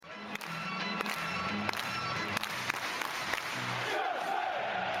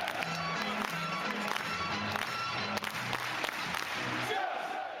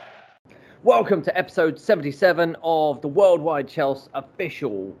Welcome to episode 77 of the Worldwide Chelsea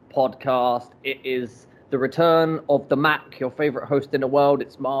official podcast. It is the return of the Mac, your favourite host in the world.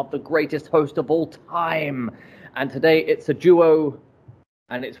 It's Marv, the greatest host of all time. And today it's a duo,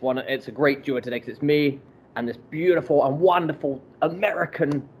 and it's a great duo today because it's me and this beautiful and wonderful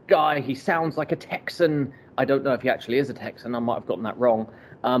American guy. He sounds like a Texan. I don't know if he actually is a Texan. I might have gotten that wrong.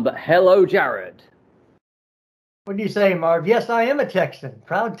 But hello, Jared. What do you say, Marv? Yes, I am a Texan.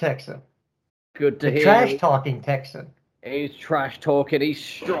 Proud Texan. Good to hear. Trash-talking Texan. He's trash-talking. He's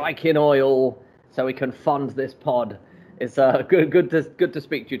striking oil so he can fund this pod. It's good to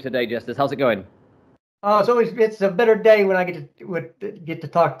speak to you today, Justice. How's it going? It's a better day when I get to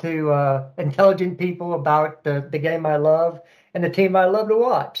talk to intelligent people about the game I love and the team I love to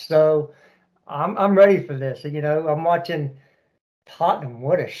watch. So I'm ready for this. You know, I'm watching Tottenham.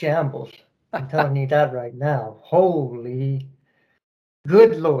 What a shambles! I'm telling you that right now. Holy,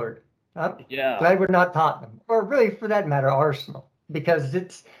 good Lord! I'm glad we're not Tottenham, or really, for that matter, Arsenal, because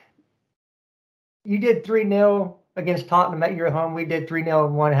you did 3-0 against Tottenham at your home. We did 3-0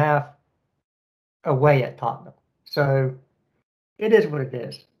 in one half away at Tottenham. So it is what it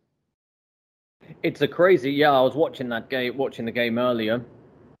is. It's a crazy. I was watching the game earlier,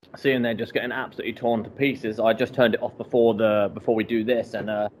 seeing they're just getting absolutely torn to pieces. I just turned it off before we do this,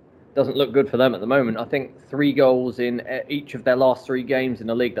 and doesn't look good for them at the moment. I think 3 goals in each of their last 3 games in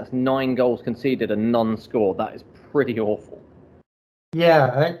the league. That's 9 goals conceded and none scored. That is pretty awful.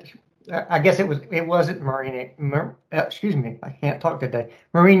 Yeah, I guess it wasn't Mourinho. Excuse me, I can't talk today.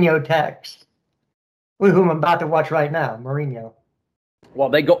 Mourinho text, whom I'm about to watch right now. Mourinho. Well,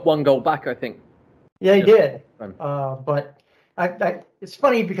 they got 1 goal back, I think. Yeah, they did. But it's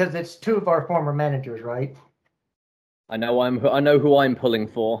funny because it's 2 of our former managers, right? I know who I'm pulling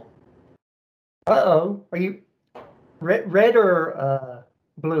for. Uh-oh. Are you red or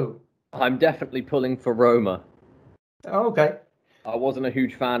blue? I'm definitely pulling for Roma. Oh, okay. I wasn't a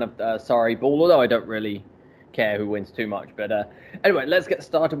huge fan of Sarri ball, although I don't really care who wins too much. But anyway, let's get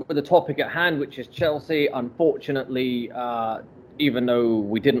started with the topic at hand, which is Chelsea. Unfortunately, even though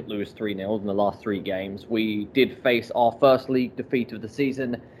we didn't lose 3-0 in the last 3 games, we did face our first league defeat of the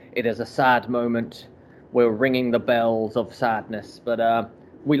season. It is a sad moment. We're ringing the bells of sadness, but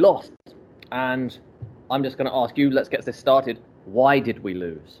we lost. And I'm just going to ask you, let's get this started. Why did we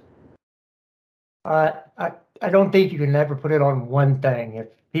lose? I don't think you can ever put it on one thing. If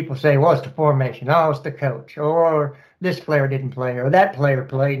people say, well, it's the formation, oh, it's the coach, or this player didn't play, or that player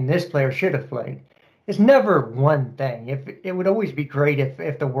played, and this player should have played. It's never one thing. It would always be great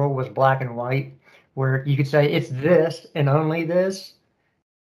if the world was black and white, where you could say it's this and only this.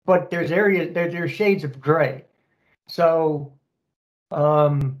 But there's shades of gray. So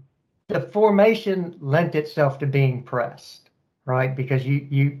the formation lent itself to being pressed, right? Because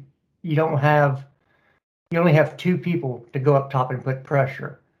you only have 2 people to go up top and put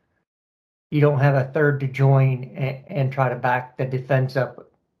pressure. You don't have a third to join and try to back the defense up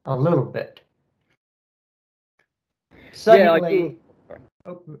a little bit. Secondly,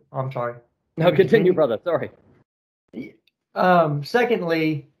 I'm sorry. No, continue, brother. Sorry.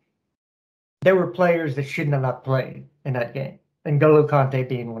 Secondly, there were players that shouldn't have not played in that game, and N'Golo Kante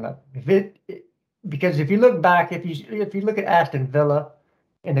being one of them. Because if you look back, if you look at Aston Villa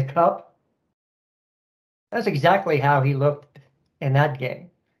in the cup, that's exactly how he looked in that game.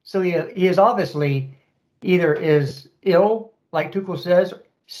 So he is obviously either is ill, like Tuchel says,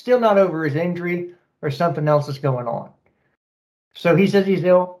 still not over his injury, or something else is going on. So he says he's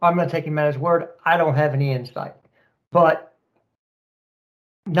ill. I'm going to take him at his word. I don't have any insight, but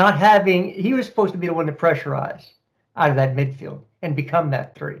he was supposed to be the one to pressurize out of that midfield and become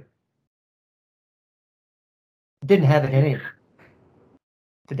that 3. Didn't have it in him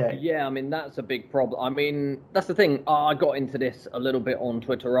today. Yeah, I mean, that's a big problem. I mean, that's the thing. I got into this a little bit on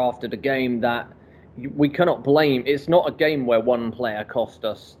Twitter after the game that we cannot blame. It's not a game where one player cost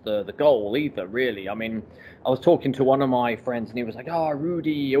us the goal either, really. I mean, I was talking to one of my friends and he was like,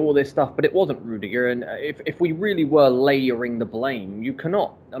 Rudy, all this stuff, but it wasn't Rudiger. And if we really were layering the blame, you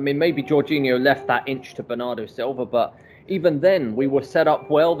cannot. I mean, maybe Jorginho left that inch to Bernardo Silva, but even then we were set up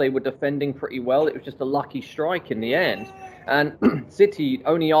well. They were defending pretty well. It was just a lucky strike in the end. And City,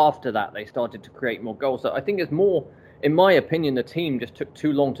 only after that, they started to create more goals. So I think it's more, in my opinion, the team just took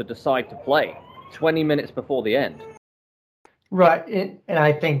too long to decide to play. 20 minutes before the end. Right, and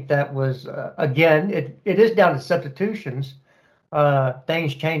I think that was, again, it is down to substitutions.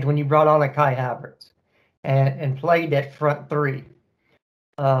 Things changed when you brought on a Kai Havertz and played at front 3.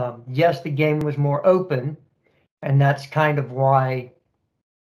 Yes, the game was more open, and that's kind of why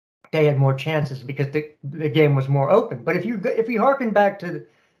they had more chances, because the game was more open. But if you harken back to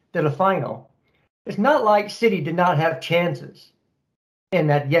to the final, it's not like City did not have chances in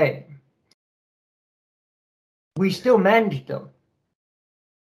that game. We still managed them.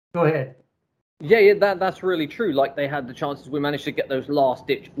 Go ahead. Yeah, that's really true. Like, they had the chances. We managed to get those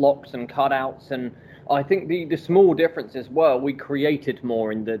last-ditch blocks and cutouts, and I think the small difference as well, we created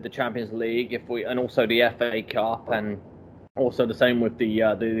more in the Champions League, and also the FA Cup, and also the same with the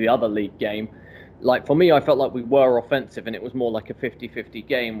other league game. Like, for me, I felt like we were offensive, and it was more like a 50-50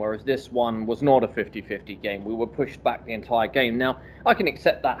 game, whereas this one was not a 50-50 game. We were pushed back the entire game. Now, I can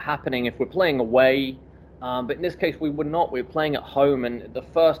accept that happening if we're playing away. But in this case, we were not. We were playing at home, and the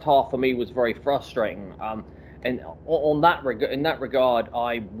first half for me was very frustrating. And in that regard,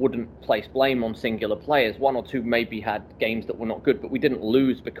 I wouldn't place blame on singular players. One or two maybe had games that were not good, but we didn't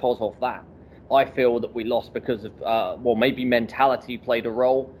lose because of that. I feel that we lost because of, maybe mentality played a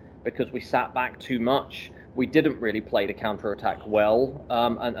role, because we sat back too much. We didn't really play the counter-attack well,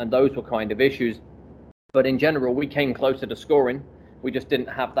 and those were kind of issues. But in general, we came closer to scoring. We just didn't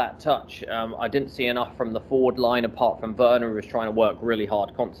have that touch. I didn't see enough from the forward line apart from Werner, who was trying to work really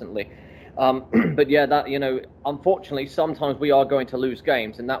hard constantly. But yeah, unfortunately, sometimes we are going to lose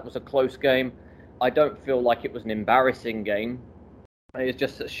games, and that was a close game. I don't feel like it was an embarrassing game. It's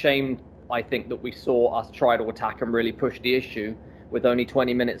just a shame, I think, that we saw us try to attack and really push the issue with only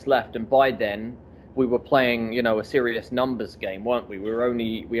 20 minutes left, and by then we were playing, a serious numbers game, weren't we?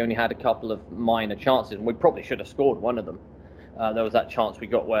 We only had a couple of minor chances, and we probably should have scored one of them. There was that chance we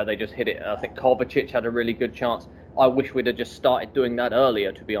got where they just hit it. I think Kovacic had a really good chance. I wish we'd have just started doing that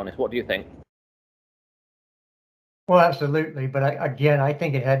earlier, to be honest. What do you think? Well, absolutely. But I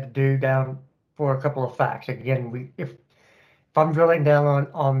think it had to do down for a couple of facts. Again, if I'm drilling down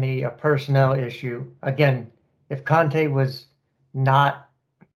on the personnel issue, again, if Conte cannot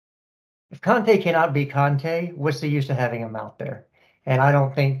be Conte, what's the use of having him out there? And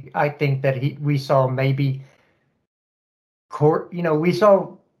I think that we saw maybe we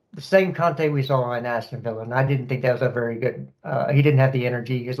saw the same Conte we saw in Aston Villa, and I didn't think that was a very good. He didn't have the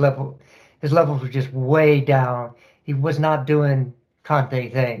energy. His levels were just way down. He was not doing Conte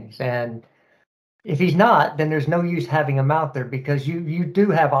things, and if he's not, then there's no use having him out there, because you do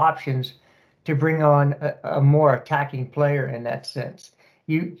have options to bring on a more attacking player in that sense.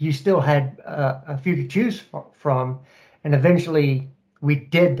 You still had a few to choose from, and eventually we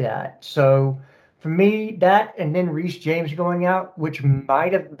did that. So for me, that, and then Reece James going out, which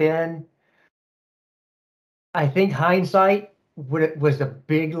might have been, I think hindsight, was a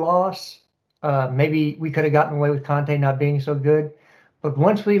big loss. Maybe we could have gotten away with Conte not being so good. But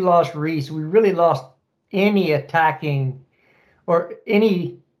once we lost Reece, we really lost any attacking or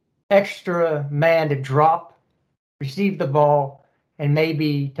any extra man to drop, receive the ball, and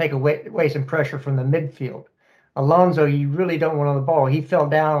maybe take away some pressure from the midfield. Alonso, you really don't want on the ball. He fell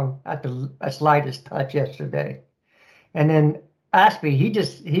down at the slightest touch yesterday. And then Aspie,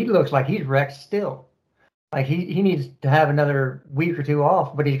 he looks like he's wrecked still. Like he needs to have another week or two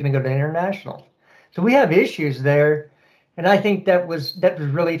off, but he's going to go to international. So we have issues there. And I think that was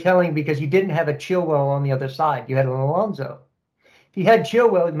really telling, because you didn't have a Chilwell on the other side. You had an Alonso. If you had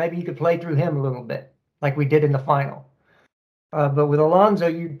Chilwell, maybe you could play through him a little bit, like we did in the final. But with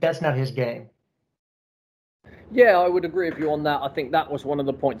Alonso, that's not his game. Yeah, I would agree with you on that. I think that was one of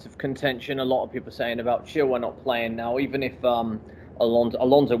the points of contention. A lot of people saying about Chilwell not playing now, even if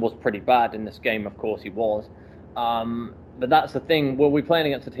Alonso was pretty bad in this game. Of course, he was. But that's the thing. Well, we're playing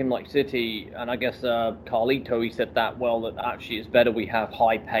against a team like City, and I guess Carlito, he said that actually it's better we have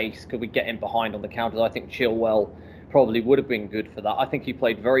high pace because we get in behind on the counters. I think Chilwell probably would have been good for that. I think he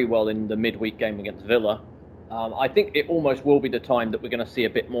played very well in the midweek game against Villa. I think it almost will be the time that we're going to see a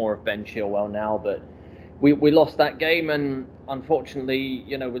bit more of Ben Chilwell now, but we lost that game, and unfortunately,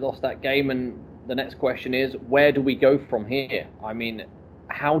 we lost that game, and the next question is, where do we go from here? I mean,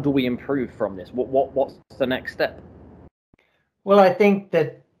 how do we improve from this? What's the next step? Well, I think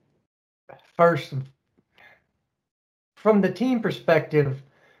that first, from the team perspective,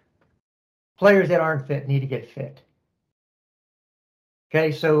 players that aren't fit need to get fit.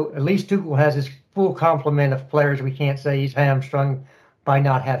 Okay, so at least Tuchel has his full complement of players. We can't say he's hamstrung by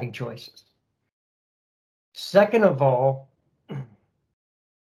not having choices. Second of all,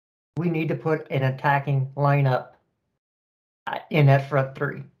 we need to put an attacking lineup in that front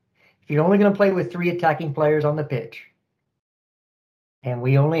three. If you're only going to play with 3 attacking players on the pitch, and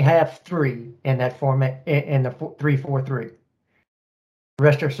we only have 3 in that format, in the 3-4-3, the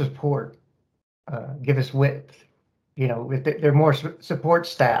rest are support. Give us width. They're more support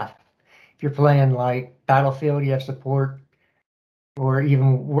staff. If you're playing like Battlefield, you have support, or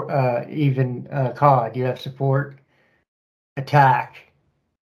even COD, you have support, attack,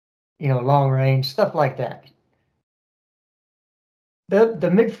 long range, stuff like that.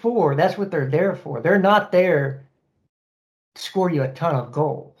 The mid four, that's what they're there for. They're not there to score you a ton of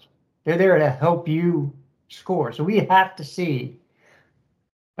goals. They're there to help you score. So we have to see.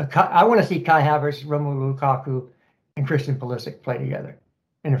 I want to see Kai Havertz, Romelu Lukaku, and Christian Pulisic play together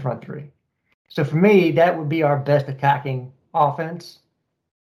in the front three. So for me, that would be our best attacking offense.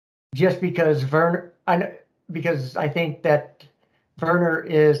 Just because because I think that Werner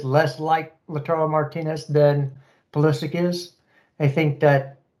is less like Lautaro Martinez than Pulisic is. I think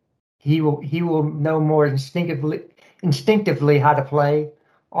that he will know more instinctively how to play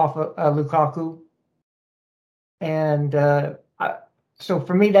off of Lukaku. And so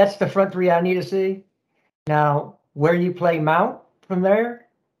for me, that's the front three I need to see. Now, where you play Mount from there,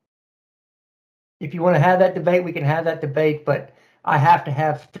 if you want to have that debate, we can have that debate, but I have to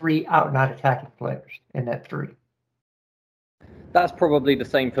have three out-and-out attacking players in that three. That's probably the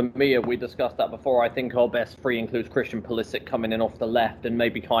same for me. We discussed that before. I think our best three includes Christian Pulisic coming in off the left and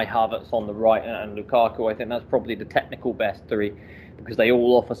maybe Kai Havertz on the right and Lukaku. I think that's probably the technical best three because they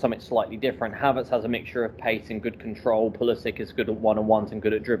all offer something slightly different. Havertz has a mixture of pace and good control. Pulisic is good at one-on-ones and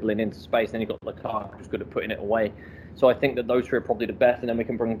good at dribbling into space. And then you've got Lukaku who's good at putting it away. So I think that those three are probably the best, and then we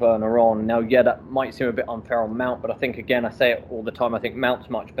can bring Werner on. Now, yeah, that might seem a bit unfair on Mount, but I think, again, I say it all the time, I think Mount's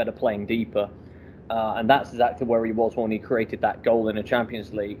much better playing deeper. And that's exactly where he was when he created that goal in the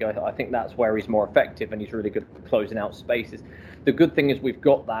Champions League. I think that's where he's more effective and he's really good at closing out spaces. The good thing is we've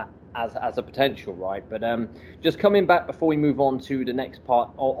got that as a potential, right? But just coming back before we move on to the next part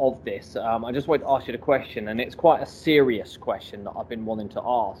of this, I just wanted to ask you the question, and it's quite a serious question that I've been wanting to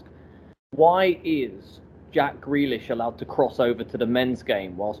ask. Why is Jack Grealish allowed to cross over to the men's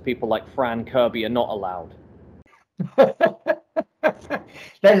game whilst people like Fran Kirby are not allowed? That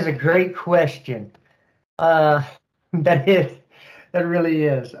is a great question. That really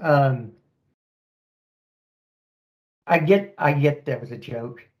is. I get that was a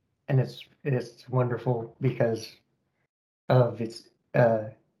joke, and it's wonderful because of its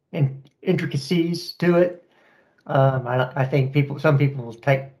intricacies to it. I think some people will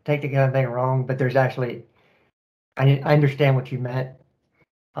take the kind of thing wrong, but there's actually I understand what you meant.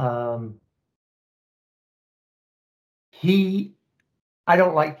 I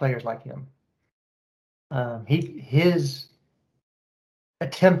don't like players like him. His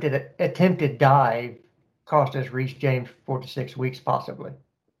attempted dive cost us Reece James 4 to 6 weeks, possibly.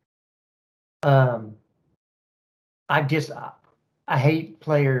 I hate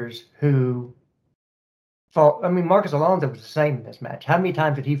players who fall. I mean, Marcos Alonso was the same in this match. How many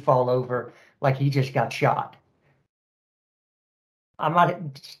times did he fall over like he just got shot?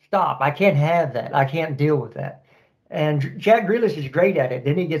 Stop. I can't have that. I can't deal with that. And Jack Grealish is great at it.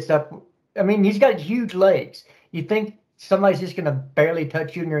 Then he gets up. I mean, he's got huge legs. You think somebody's just going to barely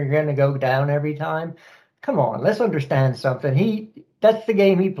touch you and you're going to go down every time? Come on, let's understand something. That's the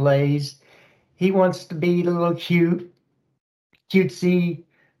game he plays. He wants to be a little cutesy.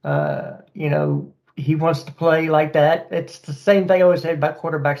 He wants to play like that. It's the same thing I always say about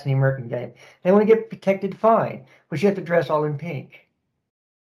quarterbacks in the American game. They want to get protected, fine, but you have to dress all in pink.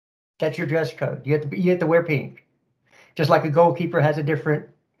 That's your dress code. You have to wear pink. Just like a goalkeeper has a different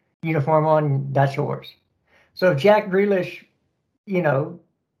uniform on, that's yours. So if Jack Grealish,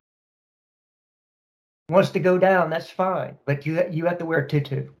 wants to go down, that's fine. But you have to wear a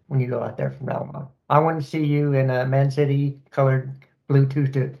tutu when you go out there from now on. I want to see you in a Man City colored blue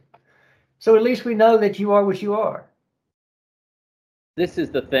tutu. So at least we know that you are what you are. This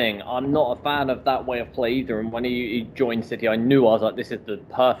is the thing. I'm not a fan of that way of play either. And when he joined City, I was like, this is the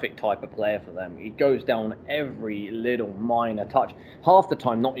perfect type of player for them. He goes down every little minor touch. Half the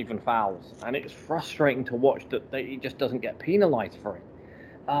time, not even fouls. And it's frustrating to watch that he just doesn't get penalised for it.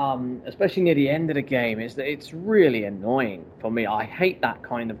 Especially near the end of the game. It's really annoying for me. I hate that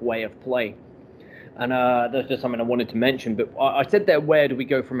kind of way of play. And that's just something I wanted to mention. But I said there, where do we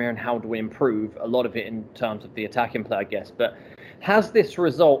go from here and how do we improve? A lot of it in terms of the attacking play, I guess. But has this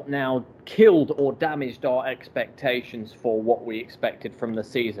result now killed or damaged our expectations for what we expected from the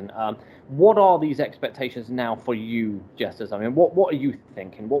season? What are these expectations now for you, Jesters? I mean, what are you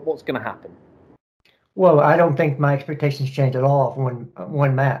thinking? What's going to happen? Well, I don't think my expectations change at all from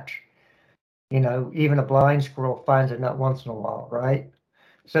one match. Even a blind squirrel finds a nut once in a while, right?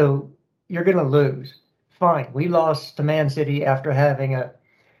 So you're going to lose. Fine. We lost to Man City after having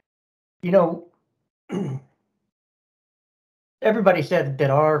everybody said that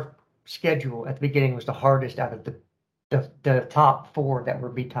our schedule at the beginning was the hardest out of the top four that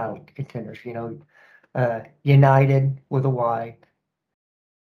would be title contenders. United with a Y,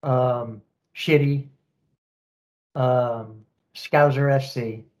 Shitty, Scouser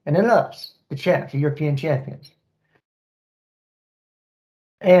FC, and then us, the champs, the European champions.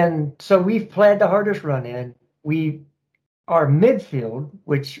 And so we've played the hardest run in. Our midfield,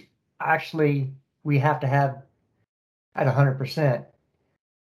 which actually we have to have at 100%,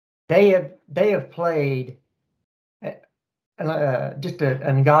 they have played just an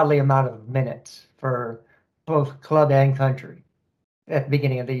ungodly amount of minutes for both club and country at the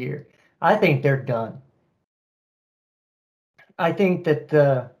beginning of the year. I think they're done. I think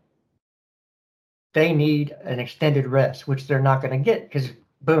that they need an extended rest, which they're not going to get because,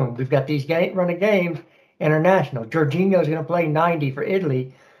 boom, we've got these run of games international. Jorginho is going to play 90 for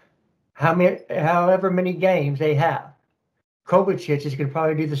Italy, however many games they have. Kovacic is going to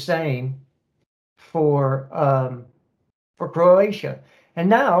probably do the same for Croatia. And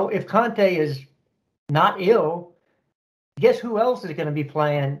now, if Conte is not ill, guess who else is going to be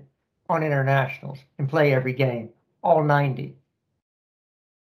playing on internationals and play every game, all 90?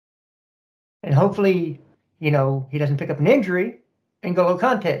 And hopefully, he doesn't pick up an injury, N'Golo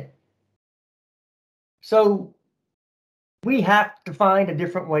Kante. So we have to find a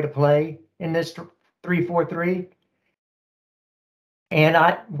different way to play in this 3-4-3.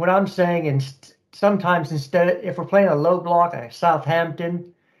 And what I'm saying is sometimes if we're playing a low block like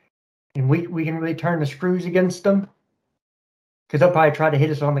Southampton, and we can really turn the screws against them, because they'll probably try to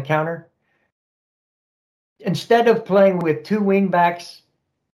hit us on the counter. Instead of playing with 2 wing backs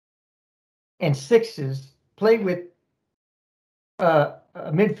and 6s, play with a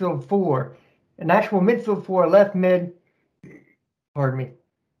midfield 4, an actual midfield 4, left mid,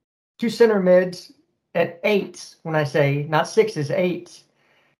 2 center mids at 8s, when I say not 6s, 8s,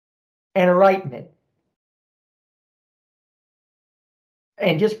 and a right mid.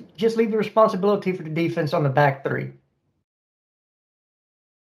 And just leave the responsibility for the defense on the back 3.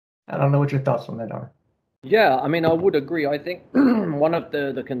 I don't know what your thoughts on that are. Yeah, I mean, I would agree. I think one of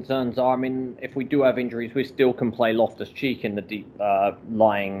the concerns are, I mean, if we do have injuries, we still can play Loftus-Cheek in the deep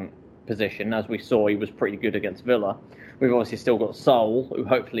lying position. As we saw, he was pretty good against Villa. We've obviously still got Saul, who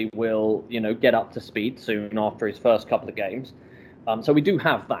hopefully will, get up to speed soon after his first couple of games. So we do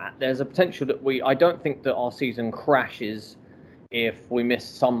have that. There's a potential that I don't think that our season crashes if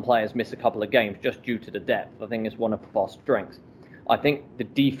some players miss a couple of games just due to the depth. I think it's one of our strengths. I think the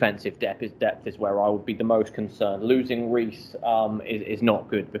defensive depth is where I would be the most concerned. Losing Reece is not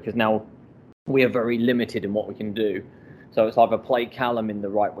good because now we are very limited in what we can do. So it's either play Callum in the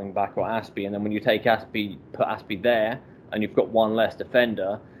right wing back or Aspie, and then when you take Aspie, put Aspie there, and you've got one less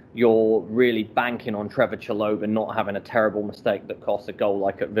defender, you're really banking on Trevor Chalobah not having a terrible mistake that costs a goal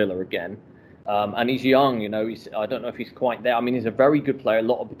like at Villa again. And he's young, I don't know if he's quite there. I mean, he's a very good player, a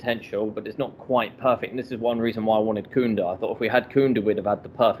lot of potential, but it's not quite perfect. And this is one reason why I wanted Kounda. I thought if we had Kounda, we'd have had the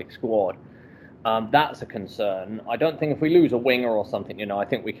perfect squad. That's a concern. I don't think if we lose a winger or something, I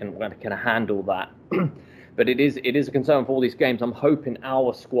think we can handle that. But it is a concern for all these games. I'm hoping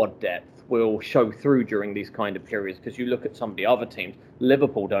our squad depth will show through during these kind of periods, because you look at some of the other teams.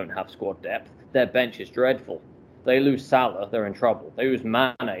 Liverpool don't have squad depth. Their bench is dreadful. They lose Salah, they're in trouble. They lose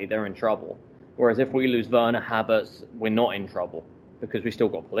Mane, they're in trouble. Whereas if we lose Werner, Havertz, we're not in trouble because we still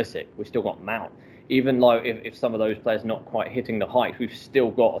got Pulisic, we still got Mount. Even though if some of those players are not quite hitting the heights, we've still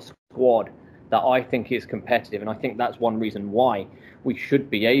got a squad that I think is competitive. And I think that's one reason why we should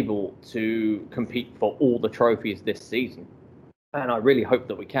be able to compete for all the trophies this season. And I really hope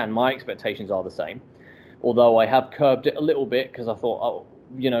that we can. My expectations are the same. Although I have curbed it a little bit because I thought,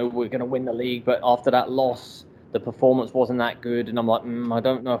 we're going to win the league. But after that loss, the performance wasn't that good, and I'm like, I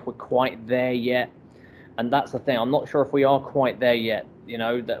don't know if we're quite there yet. And that's the thing. I'm not sure if we are quite there yet.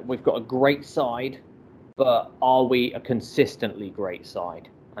 That we've got a great side, but are we a consistently great side?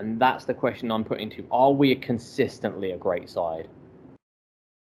 And that's the question I'm putting to you. Are we consistently a great side?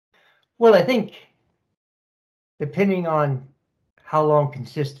 Well, I think depending on how long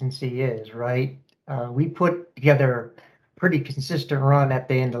consistency is, right? We put together a pretty consistent run at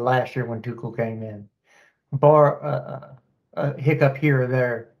the end of last year when Tuchel came in. Bar a hiccup here or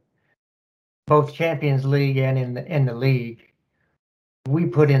there, both Champions League and in the league, we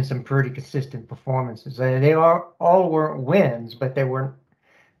put in some pretty consistent performances. They all weren't wins, but they weren't.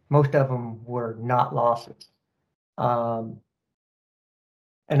 Most of them were not losses. And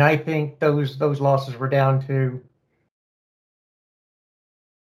I think those losses were down to,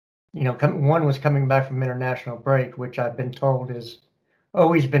 one was coming back from international break, which I've been told has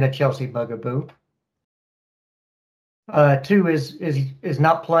always been a Chelsea bugaboo. 2 is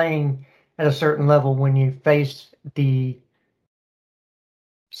not playing at a certain level when you face the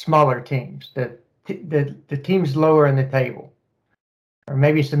smaller teams, the teams lower in the table, or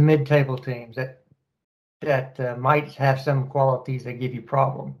maybe some mid-table teams that that might have some qualities that give you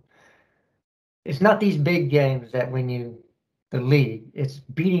problem. It's not these big games that win you the league. It's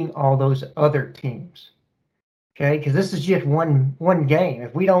beating all those other teams. Okay, because this is just one game.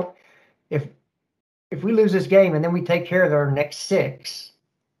 If we lose this game and then we take care of our next 6,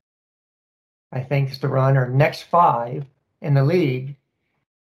 I think is to run, or next 5 in the league,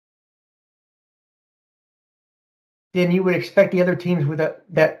 then you would expect the other teams with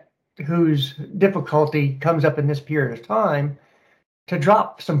that whose difficulty comes up in this period of time to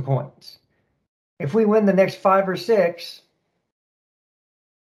drop some points. If we win the next 5 or 6,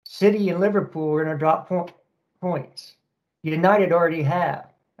 City and Liverpool are going to drop points. United already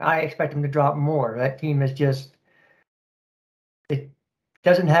have. I expect them to drop more. That team is just, it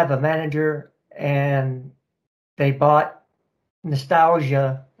doesn't have a manager, and they bought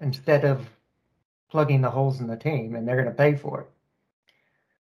nostalgia instead of plugging the holes in the team, and they're going to pay for it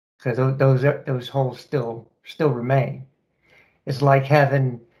because those holes still remain. It's like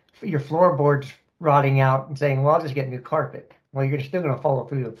having your floorboards rotting out and saying, "Well, I'll just get new carpet." Well, you're still going to follow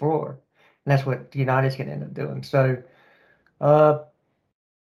through the floor, and that's what United's going to end up doing. So,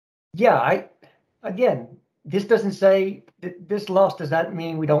 yeah, again, this doesn't say this loss does not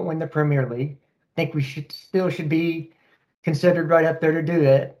mean we don't win the Premier League. I think we should be considered right up there to do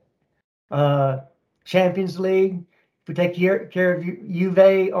it. Champions League, if we take care of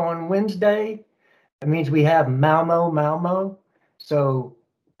Juve on Wednesday, that means we have Malmo. So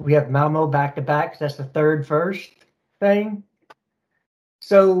we have Malmo back to back. That's the third first thing.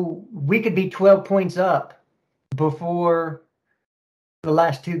 So we could be 12 points up before the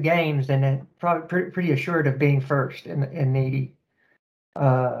last 2 games, and then probably pretty assured of being first in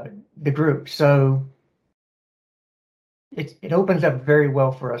the group. So it opens up very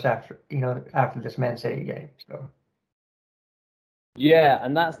well for us after this Man City game. So. Yeah,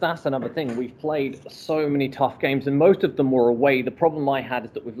 and that's another thing. We've played so many tough games, and most of them were away. The problem I had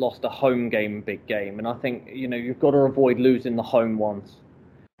is that we've lost a home game, big game, and I think you've got to avoid losing the home ones.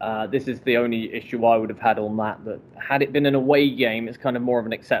 This is the only issue I would have had on that. That had it been an away game, it's kind of more of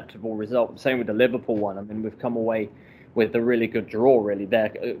an acceptable result. Same with the Liverpool one. I mean, we've come away with a really good draw, really,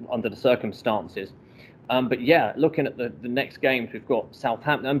 there under the circumstances. But yeah, looking at the next games, we've got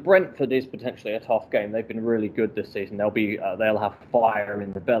Southampton, and Brentford is potentially a tough game. They've been really good this season. They'll have fire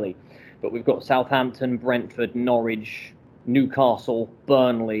in the belly. But we've got Southampton, Brentford, Norwich, Newcastle,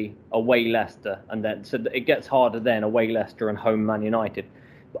 Burnley, away Leicester, and then so it gets harder then, away Leicester and home Man United.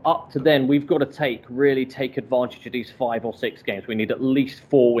 But up to then, we've got to really take advantage of these 5 or 6 games. We need at least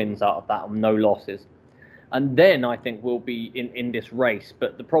 4 wins out of that and no losses. And then I think we'll be in this race.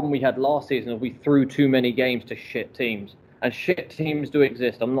 But the problem we had last season is we threw too many games to shit teams. And shit teams do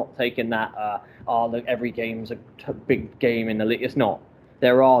exist. I'm not taking that, look, every game's a big game in the league. It's not.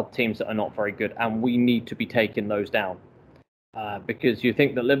 There are teams that are not very good, and we need to be taking those down. Because you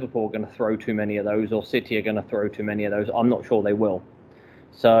think that Liverpool are going to throw too many of those, or City are going to throw too many of those. I'm not sure they will.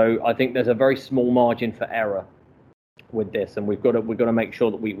 So I think there's a very small margin for error with this, and we've got to make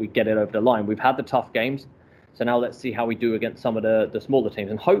sure that we get it over the line. We've had the tough games. So now let's see how we do against some of the smaller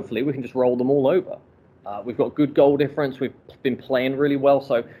teams, and hopefully we can just roll them all over. We've got good goal difference. We've been playing really well,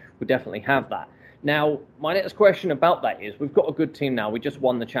 so we definitely have that. Now, my next question about that is, we've got a good team now. We just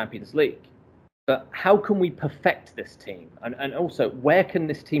won the Champions League. But how can we perfect this team? And also, where can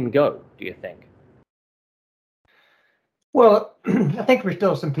this team go, do you think? Well, I think we're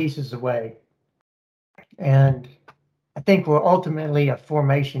still some pieces away. And I think we're ultimately a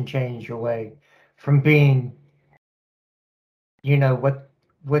formation change away from being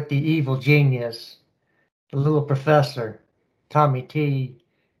what the evil genius, the little professor, Tommy T,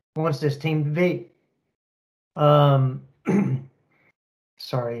 wants this team to be.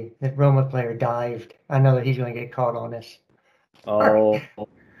 Sorry, that Roma player dived. I know that he's going to get caught on this. Oh.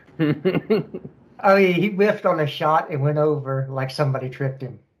 I mean, he whiffed on a shot and went over like somebody tripped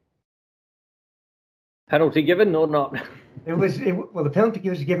him. Penalty given or not? Well, the penalty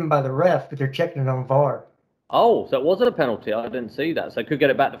was given by the ref, but they're checking it on VAR. Oh, so it wasn't a penalty. I didn't see that. So it could get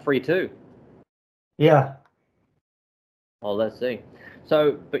it back to 3-2. Yeah. Well, let's see.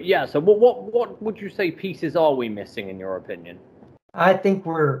 So, but yeah. So, what would you say pieces are we missing in your opinion? I think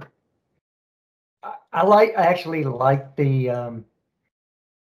I actually like the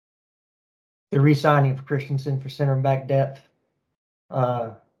re-signing of Christensen for center back depth.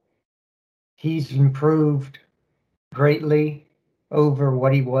 He's improved greatly over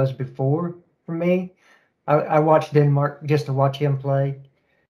what he was before for me. I watched Denmark just to watch him play.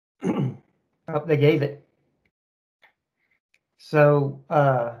 They gave it. So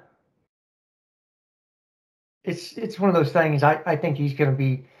it's one of those things. I think he's going to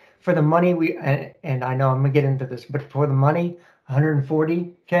be for the money and I know I'm gonna get into this, but for the money,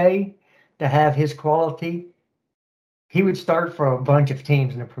 140K to have his quality, he would start for a bunch of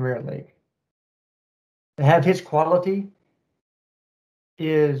teams in the Premier League. To have his quality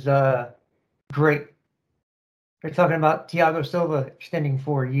is great. They're talking about Thiago Silva extending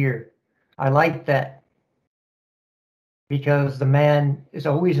for a year. I like that because the man is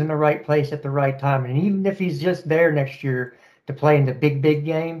always in the right place at the right time. And even if he's just there next year to play in the big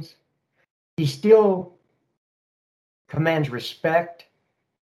games, he still commands respect.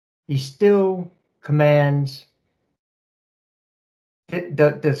 He still commands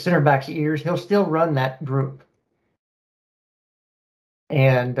the center back's ears. He'll still run that group.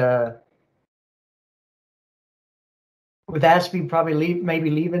 And with Aspie probably maybe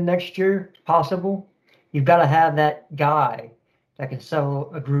leaving next year, possible, you've got to have that guy that can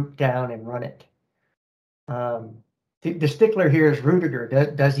settle a group down and run it. The stickler here is Rudiger.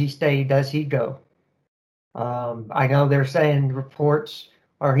 Does he stay? Does he go? I know they're saying reports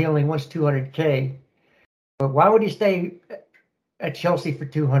are he only wants 200K, but why would he stay at Chelsea for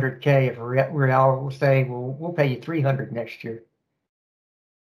 200K if Real will say, well, we'll pay you 300 next year?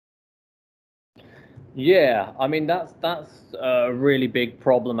 Yeah, I mean that's a really big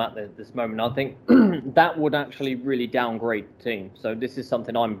problem at this moment. I think that would actually really downgrade the team. So this is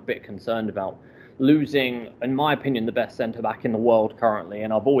something I'm a bit concerned about. Losing, in my opinion, the best centre back in the world currently,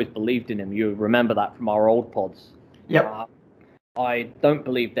 and I've always believed in him. You remember that from our old pods. Yep. I don't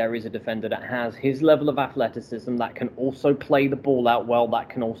believe there is a defender that has his level of athleticism, that can also play the ball out well, that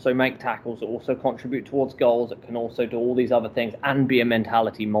can also make tackles, that also contribute towards goals, that can also do all these other things and be a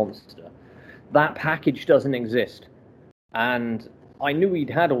mentality monster. That package doesn't exist. And I knew he'd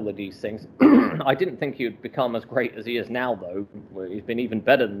had all of these things. I didn't think he would become as great as he is now, though. He's been even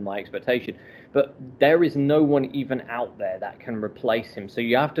better than my expectation. But there is no one even out there that can replace him. So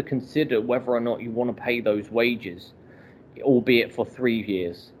you have to consider whether or not you want to pay those wages, albeit for 3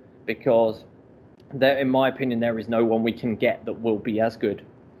 years. Because, in my opinion, there is no one we can get that will be as good.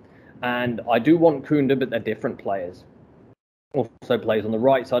 And I do want Koundé, but they're different players. Also plays on the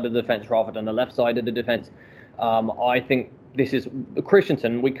right side of the defence rather than the left side of the defence. I think this is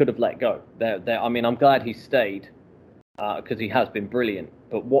Christensen. We could have let go. I mean, I'm glad he stayed because he has been brilliant.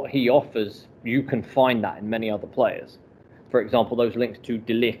 But what he offers, you can find that in many other players. For example, those links to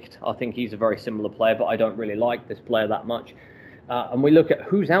De Ligt. I think he's a very similar player, but I don't really like this player that much. And we look at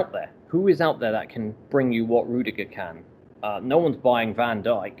who's out there. Who is out there that can bring you what Rudiger can? No one's buying Van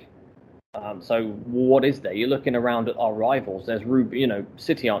Dijk. So what is there? You're looking around at our rivals. There's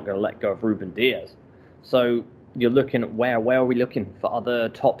City aren't going to let go of Ruben Diaz. So you're looking at where are we looking for other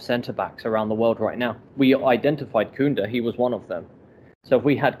top centre backs around the world right now? We identified Koundé. He was one of them. So if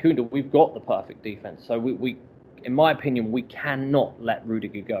we had Koundé, we've got the perfect defense. So we in my opinion, we cannot let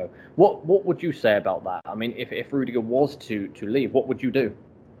Rudiger go. What would you say about that? I mean, if Rudiger was to leave, what would you do?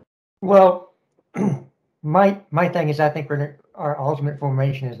 Well, my thing is, I think our ultimate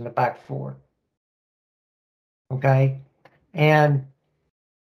formation is in the back four. Okay? And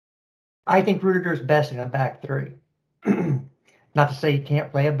I think Rudiger's best in a back three. Not to say he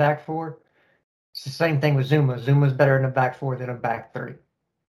can't play a back four. It's the same thing with Zuma. Zuma's better in a back four than a back three.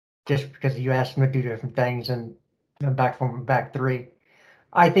 Just because you ask him to do different things in a back four and back three.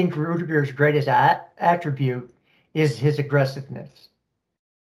 I think Rudiger's greatest attribute is his aggressiveness.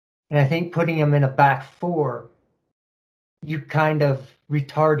 And I think putting him in a back four, you kind of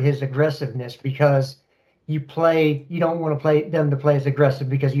retard his aggressiveness because you don't want to play them to play as aggressive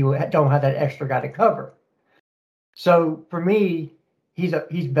because you don't have that extra guy to cover. So for me, he's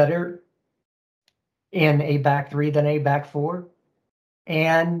better in a back three than a back four.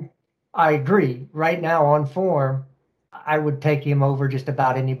 And I agree. Right now on form, I would take him over just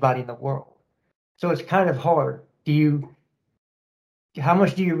about anybody in the world. So it's kind of hard. How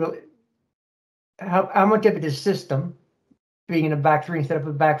much of it is system being in a back three instead of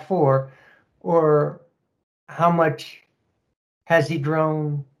a back four, or how much has he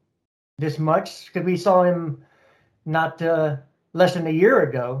grown this much? Because we saw him not less than a year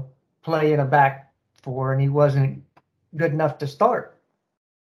ago play in a back four, and he wasn't good enough to start.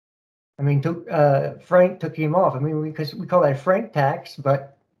 I mean, Frank took him off. I mean, because we call that Frank tax,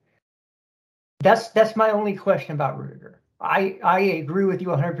 but that's my only question about Rudiger. I agree with you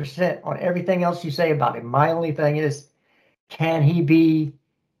 100% on everything else you say about him. My only thing is, can he be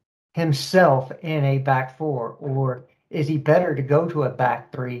himself in a back four, or is he better to go to a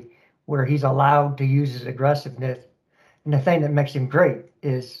back three where he's allowed to use his aggressiveness? And the thing that makes him great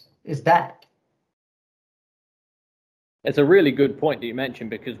is that. It's a really good point that you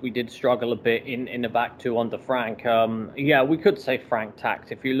mentioned because we did struggle a bit in the back two under Frank. Yeah, we could say Frank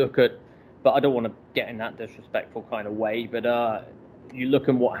tacked if you look at, but I don't want to get in that disrespectful kind of way. But you look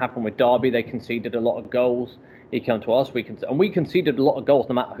at what happened with Derby; they conceded a lot of goals. He came to us, we conceded a lot of goals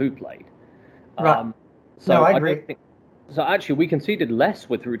no matter who played. Right. So no, I agree. Don't think, so actually, we conceded less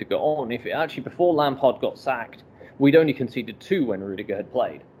with Rudiger on. If it, actually before Lampard got sacked, we'd only conceded 2 when Rudiger had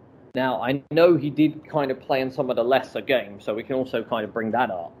played. Now, I know he did kind of play in some of the lesser games, so we can also kind of bring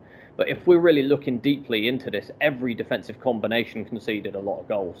that up. But if we're really looking deeply into this, every defensive combination conceded a lot of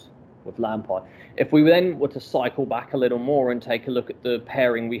goals with Lampard. If we then were to cycle back a little more and take a look at the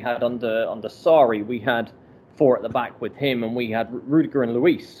pairing we had under Sarri, we had 4 at the back with him, and we had Rudiger and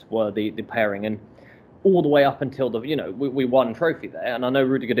Luis were the pairing, and all the way up until we won trophy there. And I know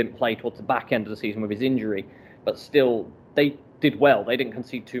Rudiger didn't play towards the back end of the season with his injury, but still they did well. They didn't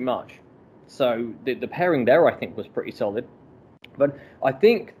concede too much. So the pairing there, I think, was pretty solid. But I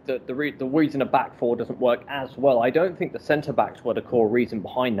think that the reason a back four doesn't work as well, I don't think the centre-backs were the core reason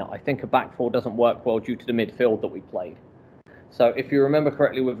behind that. I think a back four doesn't work well due to the midfield that we played. So if you remember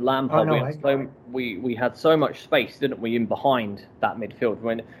correctly with Lampard, we had so much space, didn't we, in behind that midfield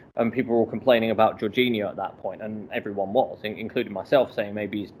when people were all complaining about Jorginho at that point, and everyone was, including myself, saying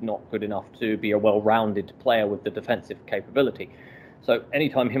maybe he's not good enough to be a well-rounded player with the defensive capability. So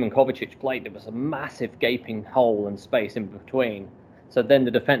anytime him and Kovacic played, there was a massive gaping hole and space in between. So then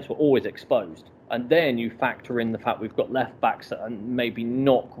the defence were always exposed. And then you factor in the fact we've got left-backs that are maybe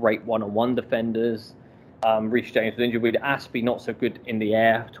not great one-on-one defenders. Reece James was injured. We had Aspie not so good in the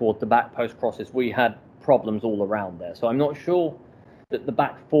air toward the back post crosses. We had problems all around there. So I'm not sure that the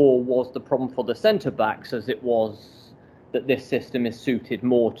back four was the problem for the centre-backs as it was that this system is suited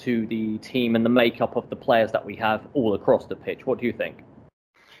more to the team and the makeup of the players that we have all across the pitch. What do you think?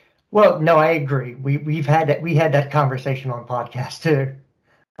 Well, no, I agree. We had that conversation on podcast too,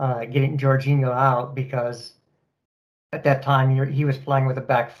 getting Jorginho out because at that time he was playing with a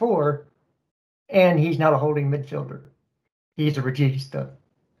back four, and he's not a holding midfielder. He's a regista.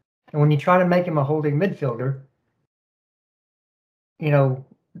 And when you try to make him a holding midfielder,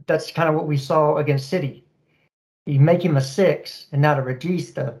 that's kind of what we saw against City. You make him a 6 and not a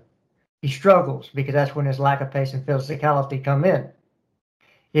regista, he struggles because that's when his lack of pace and physicality come in.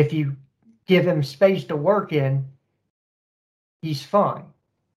 If you give him space to work in, he's fine.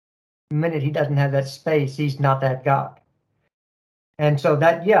 The minute he doesn't have that space, he's not that guy. And so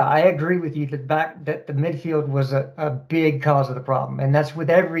I agree with you that the midfield was a big cause of the problem. And that's with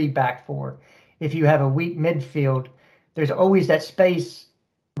every back four. If you have a weak midfield, there's always that space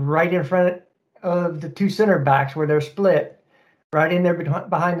right in front of the 2 center backs where they're split, right in there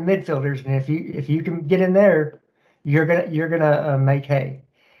behind the midfielders. And if you can get in there, you're gonna make hay.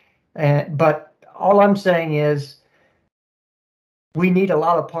 But all I'm saying is we need a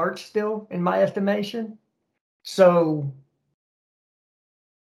lot of parts still, in my estimation. So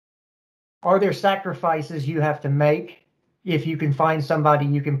are there sacrifices you have to make if you can find somebody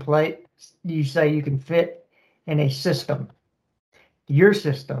you can play? You say you can fit in a system, your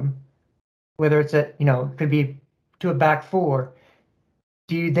system, whether it's it could be to a back four.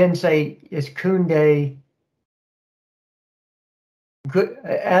 Do you then say, is Koundé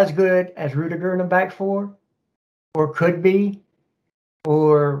as good as Rudiger in a back four? Or could be?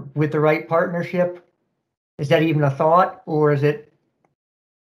 Or with the right partnership? Is that even a thought? Or is it,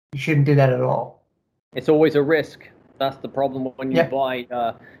 you shouldn't do that at all? It's always a risk. That's the problem when you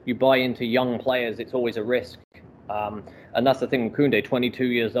buy into young players. It's always a risk. And that's the thing with Koundé, 22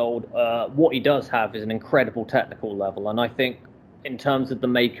 years old. What he does have is an incredible technical level. And I think in terms of the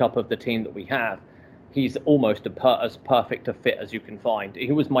makeup of the team that we have, he's almost as perfect a fit as you can find.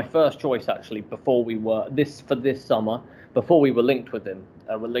 He was my first choice, actually, before we were this summer, before we were linked with him.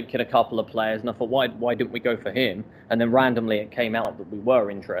 We're linking a couple of players, and I thought, why didn't we go for him? And then randomly it came out that we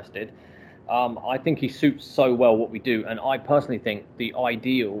were interested. I think he suits so well what we do. And I personally think the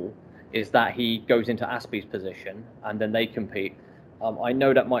ideal is that he goes into Aspie's position and then they compete. I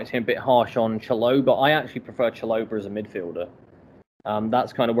know that might seem a bit harsh on Chalobah, but I actually prefer Chalobah as a midfielder.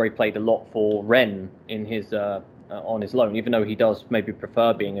 That's kind of where he played a lot for Rennes in his on his loan, even though he does maybe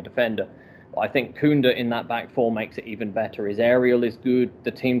prefer being a defender. But I think Koundé in that back four makes it even better. His aerial is good.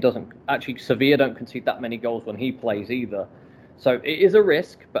 The team doesn't... Actually, Sevilla don't concede that many goals when he plays either. So it is a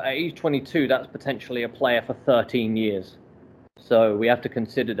risk, but at age 22, that's potentially a player for 13 years. So we have to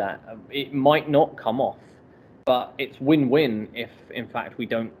consider that. It might not come off, but it's win-win if, in fact, we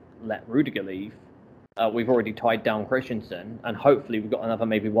don't let Rudiger leave. We've already tied down Christensen, and hopefully we've got another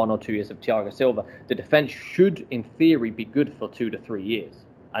maybe 1 or 2 years of Thiago Silva. The defence should, in theory, be good for 2 to 3 years.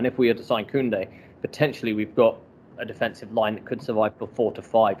 And if we had to sign Koundé, potentially we've got a defensive line that could survive for 4 to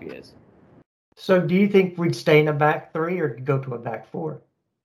 5 years. So do you think we'd stay in a back three or go to a back four?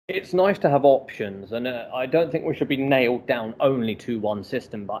 It's nice to have options, and I don't think we should be nailed down only to one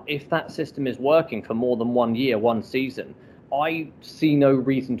system. But if that system is working for more than 1 year, 1 season, I see no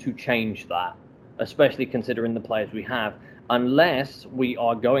reason to change that, especially considering the players we have, unless we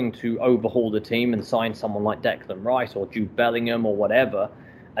are going to overhaul the team and sign someone like Declan Rice or Jude Bellingham or whatever,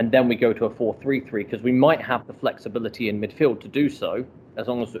 and then we go to a 4-3-3, because we might have the flexibility in midfield to do so, as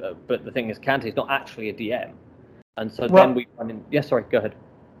long as. But the thing is, Kante's not actually a DM, and so then we. I mean, yeah, sorry, go ahead.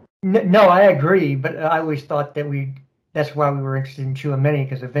 No, I agree, but I always thought that that's why we were interested in Tchouaméni,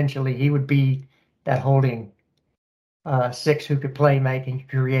 because eventually he would be that holding 6 who could play, make, and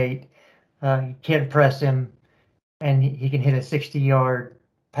create. You can't press him, and he can hit a 60-yard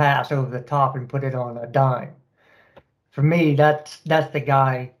pass over the top and put it on a dime. For me, that's the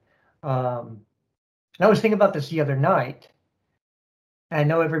guy. And I was thinking about this the other night. I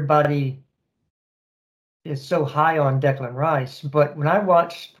know everybody is so high on Declan Rice, but when I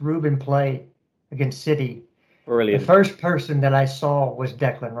watched Ruben play against City, Brilliant. The first person that I saw was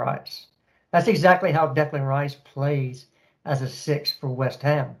Declan Rice. That's exactly how Declan Rice plays as a 6 for West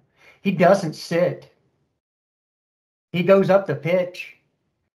Ham. He doesn't sit. He goes up the pitch.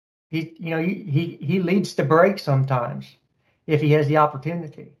 He leads the break sometimes if he has the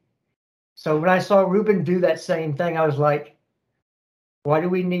opportunity. So when I saw Ruben do that same thing, I was like, why do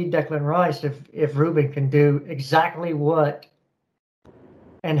we need Declan Rice if Ruben can do exactly what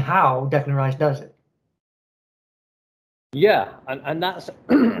and how Declan Rice does it? Yeah, and that's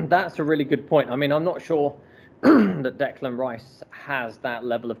that's a really good point. I mean, I'm not sure that Declan Rice has that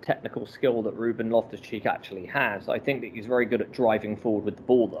level of technical skill that Ruben Loftus-Cheek actually has. I think that he's very good at driving forward with the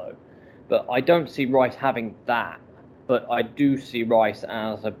ball, though. But I don't see Rice having that. But I do see Rice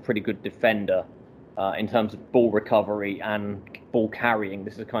as a pretty good defender in terms of ball recovery and ball carrying.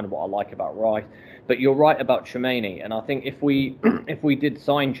 This is kind of what I like about Rice. But you're right about Tchouaméni, and I think if we did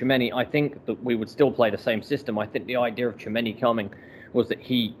sign Tchouaméni, I think that we would still play the same system. I think the idea of Tchouaméni coming was that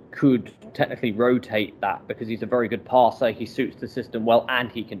he could technically rotate that because he's a very good passer, he suits the system well,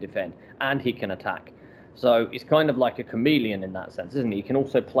 and he can defend, and he can attack. So he's kind of like a chameleon in that sense, isn't he? He can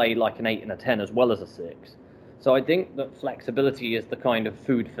also play like an 8 and a 10 as well as a 6. So I think that flexibility is the kind of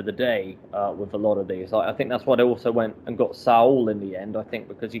food for the day with a lot of these. I think that's why they also went and got Saul in the end, I think,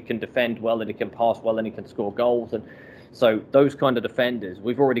 because he can defend well and he can pass well and he can score goals. And so those kind of defenders,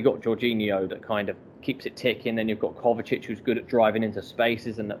 we've already got Jorginho that kind of keeps it ticking. Then you've got Kovacic, who's good at driving into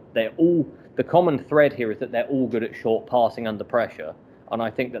spaces. And they're all, the common thread here is that they're all good at short passing under pressure. And I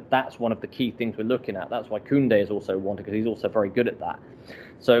think that that's one of the key things we're looking at. That's why Koundé is also wanted, because he's also very good at that.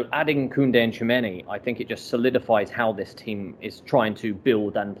 So adding Koundé and Tchouaméni, I think it just solidifies how this team is trying to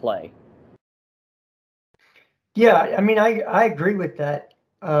build and play. Yeah, I mean, I agree with that.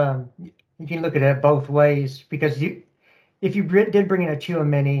 You can look at it both ways, because if you did bring in a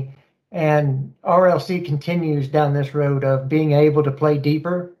Tchouaméni and RLC continues down this road of being able to play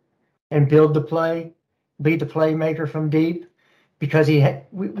deeper and build the play, be the playmaker from deep, because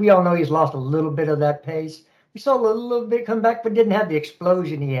we all know he's lost a little bit of that pace. We saw a little bit come back, but didn't have the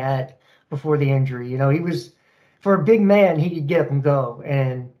explosion he had before the injury. You know, he was, for a big man, he could get up and go.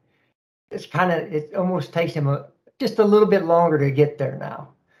 And it almost takes him just a little bit longer to get there now.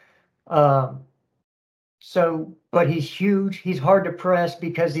 But he's huge. He's hard to press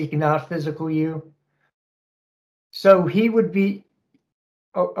because he can out physical you. So he would be,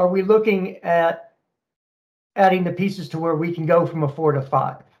 are we looking at adding the pieces to where we can go from a 4 to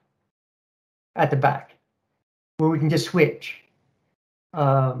 5 at the back, where we can just switch?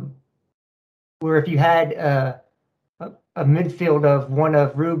 Where if you had a midfield of one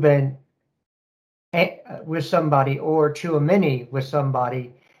of Ruben with somebody or Tchouaméni with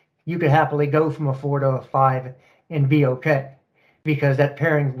somebody, you could happily go from a 4 to a 5 and be okay, because that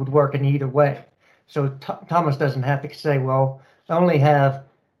pairing would work in either way. So Thomas doesn't have to say, well, I only have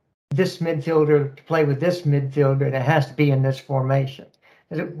this midfielder to play with this midfielder, and it has to be in this formation,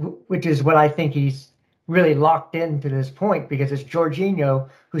 which is what I think he's really locked into this point, because it's Jorginho,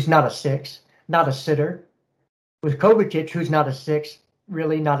 who's not a 6, not a sitter, with Kovacic, who's not a 6,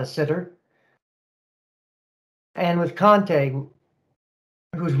 really not a sitter, and with Kanté,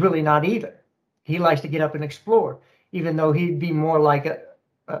 who's really not either. He likes to get up and explore, even though he'd be more like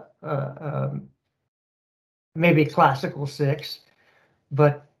a maybe classical 6.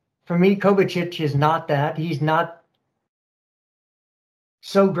 But for me, Kovacic is not that. He's not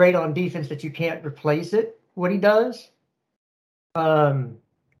so great on defense that you can't replace it, what he does. I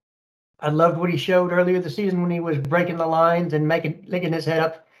loved what he showed earlier this season when he was breaking the lines and making his head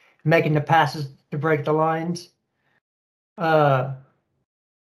up, making the passes to break the lines. Uh,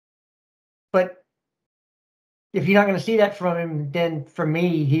 but if you're not going to see that from him, then for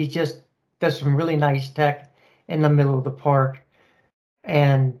me, he just does some really nice tech in the middle of the park,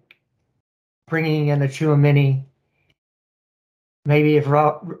 and bringing in a Chouamini. Maybe if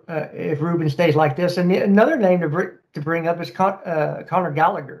Ruben stays like this, and another name to bring up is Conor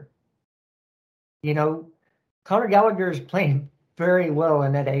Gallagher. You know, Conor Gallagher is playing very well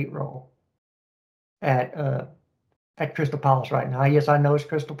in that 8 role at Crystal Palace right now. Yes, I know it's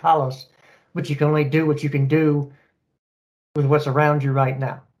Crystal Palace, but you can only do what you can do with what's around you right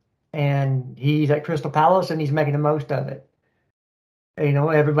now. And he's at Crystal Palace and he's making the most of it. You know,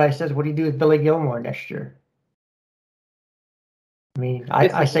 everybody says, what do you do with Billy Gilmore next year? I mean,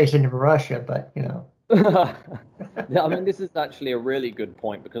 I say send him to Russia, but, you know. Yeah, I mean, this is actually a really good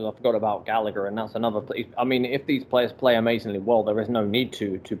point because I forgot about Gallagher, and that's another. I mean, if these players play amazingly well, there is no need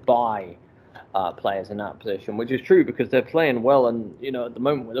to buy players in that position, which is true because they're playing well. And you know, at the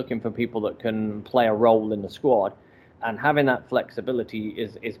moment, we're looking for people that can play a role in the squad, and having that flexibility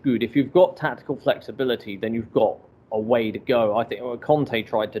is good. If you've got tactical flexibility, then you've got a way to go. I think Conte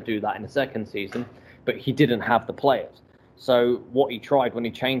tried to do that in the second season, but he didn't have the players. So what he tried when he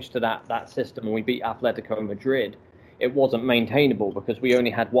changed to that system and we beat Atletico Madrid, it wasn't maintainable because we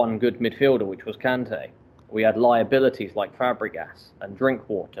only had one good midfielder, which was Kante. We had liabilities like Fabregas and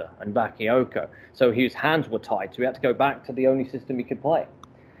Drinkwater and Bakayoko. So his hands were tied, so we had to go back to the only system he could play.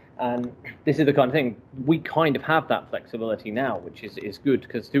 And this is the kind of thing, we kind of have that flexibility now, which is good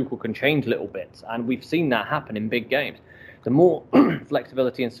because Tuchel can change little bits. And we've seen that happen in big games. The more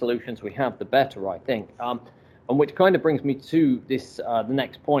flexibility and solutions we have, the better, I think. And which kind of brings me to this the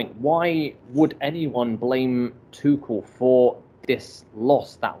next point. Why would anyone blame Tuchel for this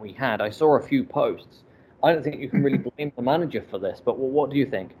loss that we had? I saw a few posts. I don't think you can really blame the manager for this, but what do you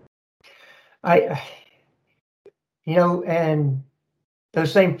think? You know, and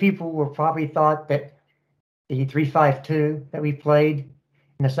those same people were probably thought that the 3-5-2 that we played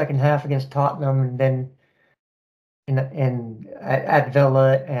in the second half against Tottenham, and then at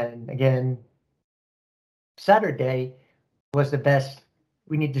Villa, and again Saturday was the best.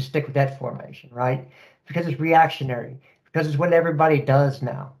 We need to stick with that formation, right? Because it's reactionary. Because it's what everybody does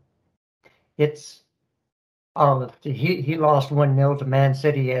now. It's he lost 1-0 to Man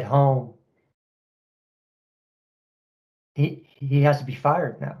City at home. He has to be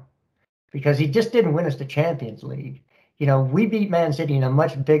fired now because he just didn't win us the Champions League. You know, we beat Man City in a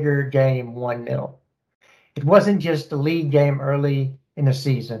much bigger game, 1-0. It wasn't just the league game early in the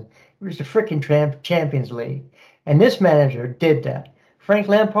season. It was the freaking Champions League. And this manager did that. Frank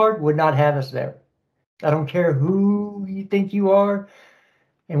Lampard would not have us there. I don't care who you think you are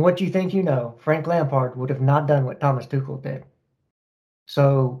and what you think you know. Frank Lampard would have not done what Thomas Tuchel did.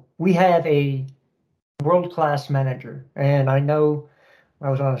 So we have a world-class manager. And I know I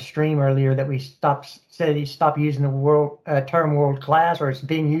was on a stream earlier that he stopped using the term world-class, or it's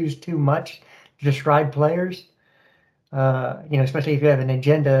being used too much to describe players. You know, especially if you have an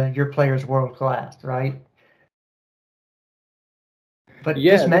agenda, your player's world-class, right? But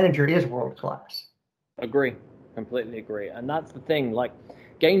this manager is world-class. Agree. Completely agree. And that's the thing, like,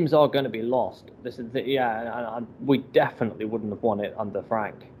 games are going to be lost. This is we definitely wouldn't have won it under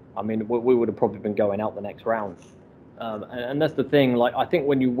Frank. I mean, we would have probably been going out the next round. And that's the thing, like, I think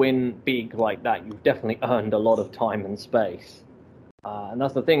when you win big like that, you've definitely earned a lot of time and space. And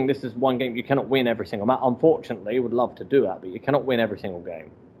that's the thing, this is one game you cannot win every single match. Unfortunately, would love to do that, but you cannot win every single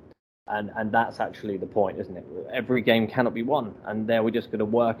game. And that's actually the point, isn't it? Every game cannot be won. And there we're just going to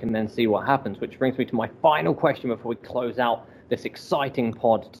work and then see what happens, which brings me to my final question before we close out this exciting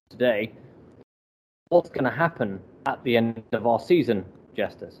pod today. What's going to happen at the end of our season,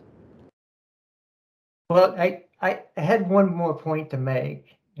 Jesters? Well, I had one more point to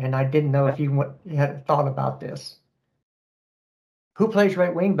make, and I didn't know if you had thought about this. Who plays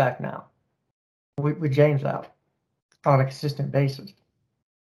right wing back now with James out on a consistent basis?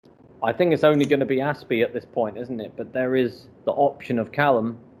 I think it's only going to be Aspie at this point, isn't it? But there is the option of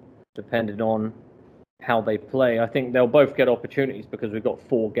Callum, depending on how they play. I think they'll both get opportunities because we've got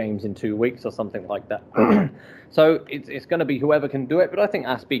 4 games in 2 weeks or something like that. So it's going to be whoever can do it. But I think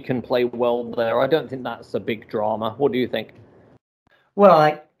Aspie can play well there. I don't think that's a big drama. What do you think?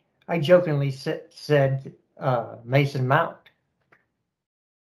 Well, I jokingly said Mason Mount.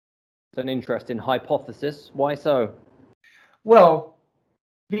 It's an interesting hypothesis. Why so? Well,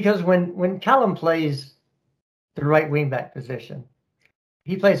 because when Callum plays the right wingback position,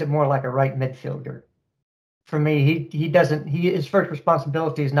 he plays it more like a right midfielder. For me, his first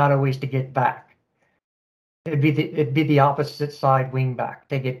responsibility is not always to get back. It'd be the opposite side wingback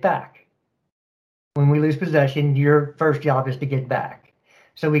to get back. When we lose possession, your first job is to get back,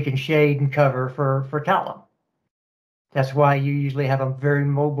 so we can shade and cover for Callum. That's why you usually have a very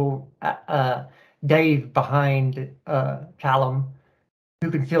mobile Dave behind Callum,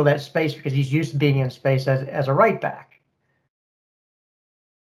 who can fill that space because he's used to being in space as a right back.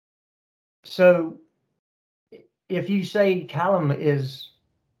 So if you say Callum is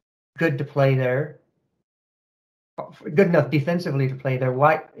good to play there, good enough defensively to play there,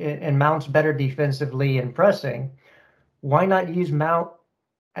 why, and Mount's better defensively and pressing, why not use Mount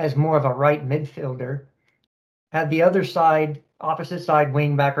as more of a right midfielder? Have the other side, opposite side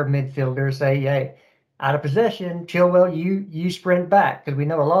wingback or midfielder say, hey, out of possession, Chilwell, you sprint back, because we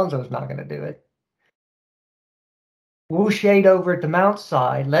know Alonso's not going to do it. We'll shade over to Mount's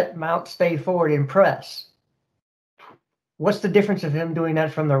side, let Mount stay forward and press. What's the difference of him doing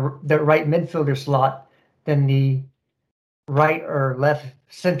that from the right midfielder slot than the right or left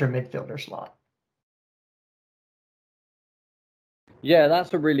center midfielder slot? Yeah,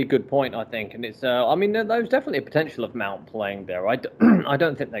 that's a really good point, I think, and it's. I mean, there's definitely a potential of Mount playing there. I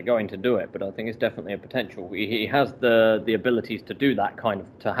don't think they're going to do it, but I think it's definitely a potential. He has the abilities to do that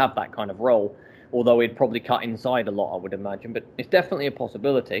to have that kind of role. Although he'd probably cut inside a lot, I would imagine, but it's definitely a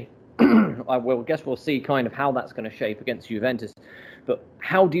possibility. I guess we'll see kind of how that's going to shape against Juventus. But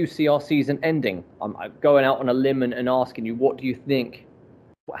how do you see our season ending? I'm going out on a limb and asking you, what do you think?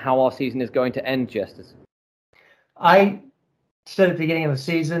 How our season is going to end, Justus? I said at the beginning of the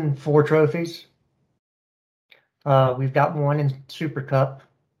season, 4 trophies. We've got one in Super Cup.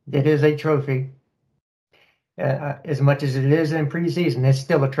 It is a trophy. As much as it is in preseason, it's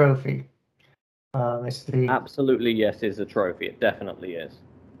still a trophy. Absolutely, yes, it's a trophy. It definitely is.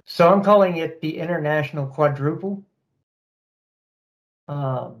 So I'm calling it the International Quadruple.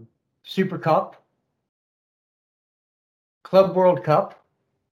 Super Cup, Club World Cup,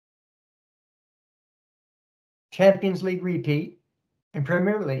 Champions League repeat, and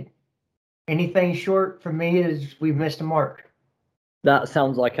Premier League. Anything short for me is we've missed a mark. That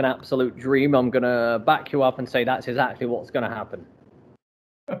sounds like an absolute dream. I'm going to back you up and say that's exactly what's going to happen.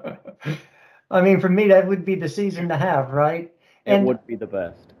 I mean, for me, that would be the season to have, right? It would be the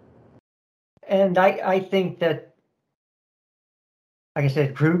best. And I think that, like I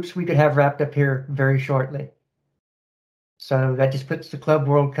said, groups we could have wrapped up here very shortly. So that just puts the Club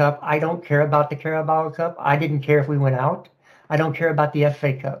World Cup. I don't care about the Carabao Cup. I didn't care if we went out. I don't care about the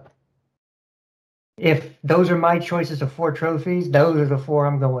FA Cup. If those are my choices of 4 trophies, those are the 4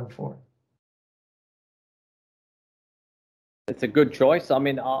 I'm going for. It's a good choice. I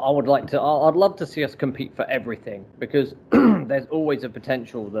mean, I'd love to see us compete for everything, because there's always a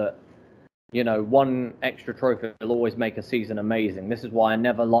potential that, you know, one extra trophy will always make a season amazing. This is why I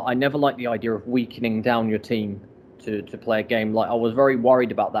never like the idea of weakening down your team to play a game. Like, I was very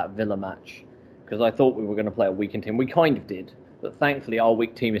worried about that Villa match, because I thought we were going to play a weakened team. We kind of did, but thankfully our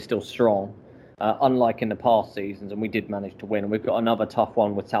weak team is still strong, unlike in the past seasons, and we did manage to win. And we've got another tough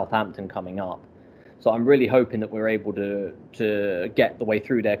one with Southampton coming up. So I'm really hoping that we're able to get the way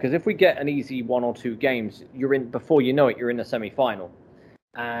through there, because if we get an easy 1 or 2 games, before you know it, you're in the semi-final,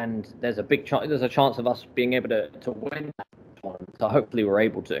 and there's a big chance. There's a chance of us being able to win that one. So hopefully we're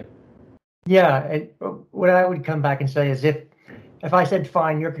able to. Yeah, and what I would come back and say is if I said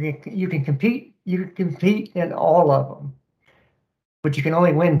fine, you can compete in all of them, but you can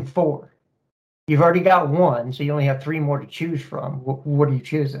only win 4. You've already got 1, so you only have 3 more to choose from. What are you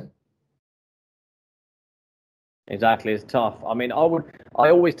choosing? Exactly, it's tough. I mean, I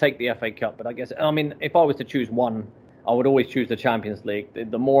always take the FA Cup, but I mean, if I was to choose one, I would always choose the Champions League.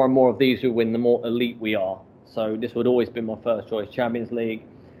 The more and more of these who win, the more elite we are. So this would always be my first choice, Champions League.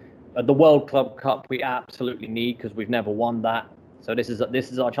 The World Club Cup we absolutely need, because we've never won that. So this is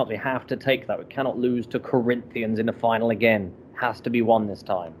our chance. We have to take that. We cannot lose to Corinthians in the final again. Has to be won this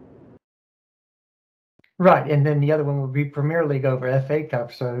time. Right, and then the other one would be Premier League over FA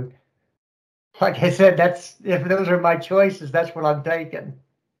Cup. So, like I said, if those are my choices, that's what I'm taking.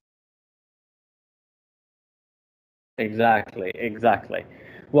 Exactly.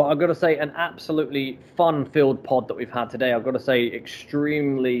 Well, I've got to say, an absolutely fun-filled pod that we've had today. I've got to say,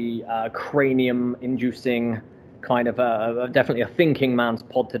 extremely cranium-inducing, kind of definitely a thinking man's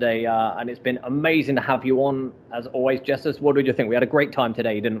pod today. And it's been amazing to have you on, as always, Justus. What did you think? We had a great time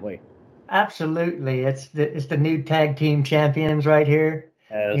today, didn't we? Absolutely. It's the new tag team champions right here.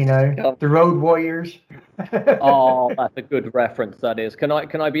 Yes. You know, the Road Warriors. Oh, that's a good reference, that is. Can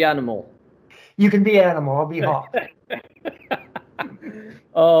I be Animal? You can be Animal. I'll be Hawk.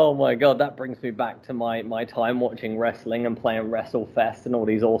 Oh my God, that brings me back to my time watching wrestling and playing WrestleFest and all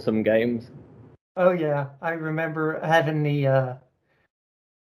these awesome games. Oh yeah, I remember having the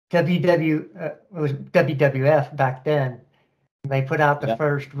it was WWF back then. They put out the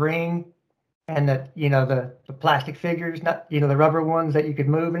first ring, and the plastic figures, not the rubber ones that you could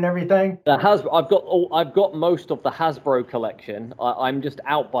move and everything. I've got most of the Hasbro collection. I'm just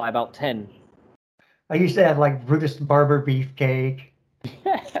out by about 10. I used to have like Brutus Barber Beefcake,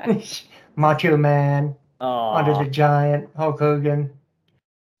 Macho Man, Andre the Giant, Hulk Hogan.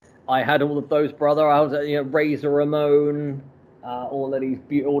 I had all of those, brother. I was Razor Ramon, all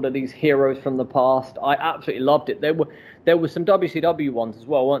of these heroes from the past. I absolutely loved it. There were some WCW ones as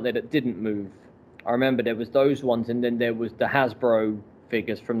well, weren't there, that didn't move. I remember there was those ones, and then there was the Hasbro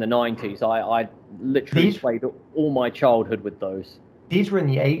figures from the 90s. I literally played all my childhood with those. These were in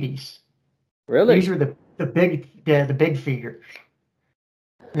the 80s. Really? These were the big figures.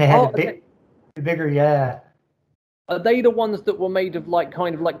 And they had the bigger, yeah. Are they the ones that were made of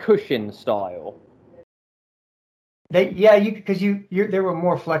kind of like cushion style? They were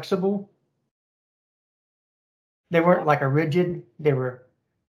more flexible. They weren't like a rigid. They were.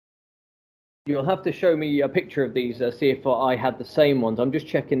 You'll have to show me a picture of these, see if I had the same ones. I'm just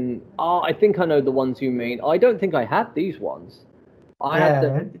checking. I think I know the ones you mean. I don't think I had these ones. I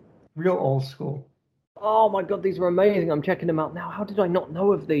had real old school. Oh my god, these are amazing. I'm checking them out now. How did I not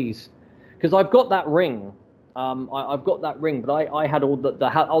know of these? Because I've got that ring. I've got that ring, but I had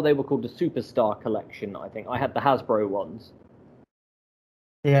all they were called the Superstar collection, I think. I had the Hasbro ones.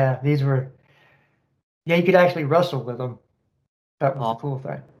 Yeah, these were. Yeah, you could actually wrestle with them. That was the cool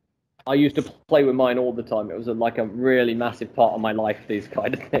thing. I used to play with mine all the time. It was like a really massive part of my life, these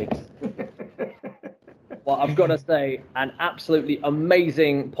kind of things. Well, I've got to say, an absolutely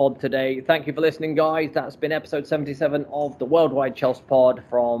amazing pod today. Thank you for listening, guys. That's been episode 77 of the Worldwide Chelsea Pod.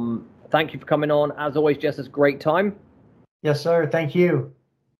 Thank you for coming on. As always, Jess, it's a great time. Yes, sir. Thank you.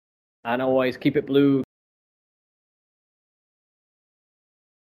 And always keep it blue.